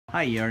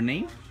Hi, your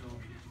name?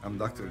 I'm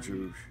Dr.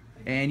 Juge.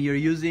 And you're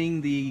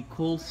using the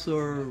cold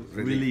sore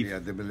relief. Yeah,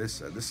 the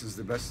Melissa. This is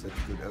the best that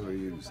you could ever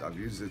use. I've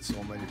used it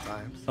so many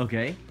times.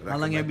 Okay. How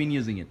long have you been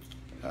using it?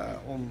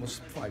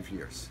 Almost 5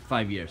 years.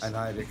 5 years. And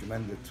I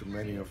recommend it to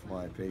many of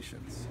my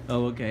patients.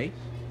 Oh, okay.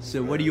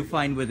 So what do you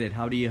find with it?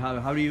 How do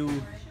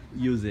you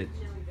use it?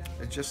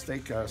 Just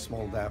take a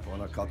small dab on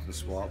a cotton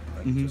swab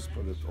and just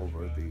put it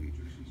over the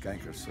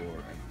canker sore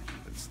and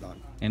it's done.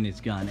 And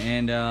it's gone.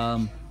 And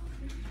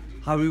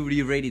how would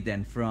you rate it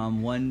then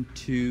from 1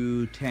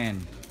 to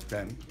 10?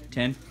 10.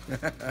 10?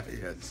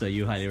 Yes. So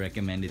you highly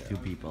recommend it to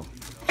people.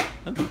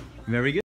 Okay. Very good.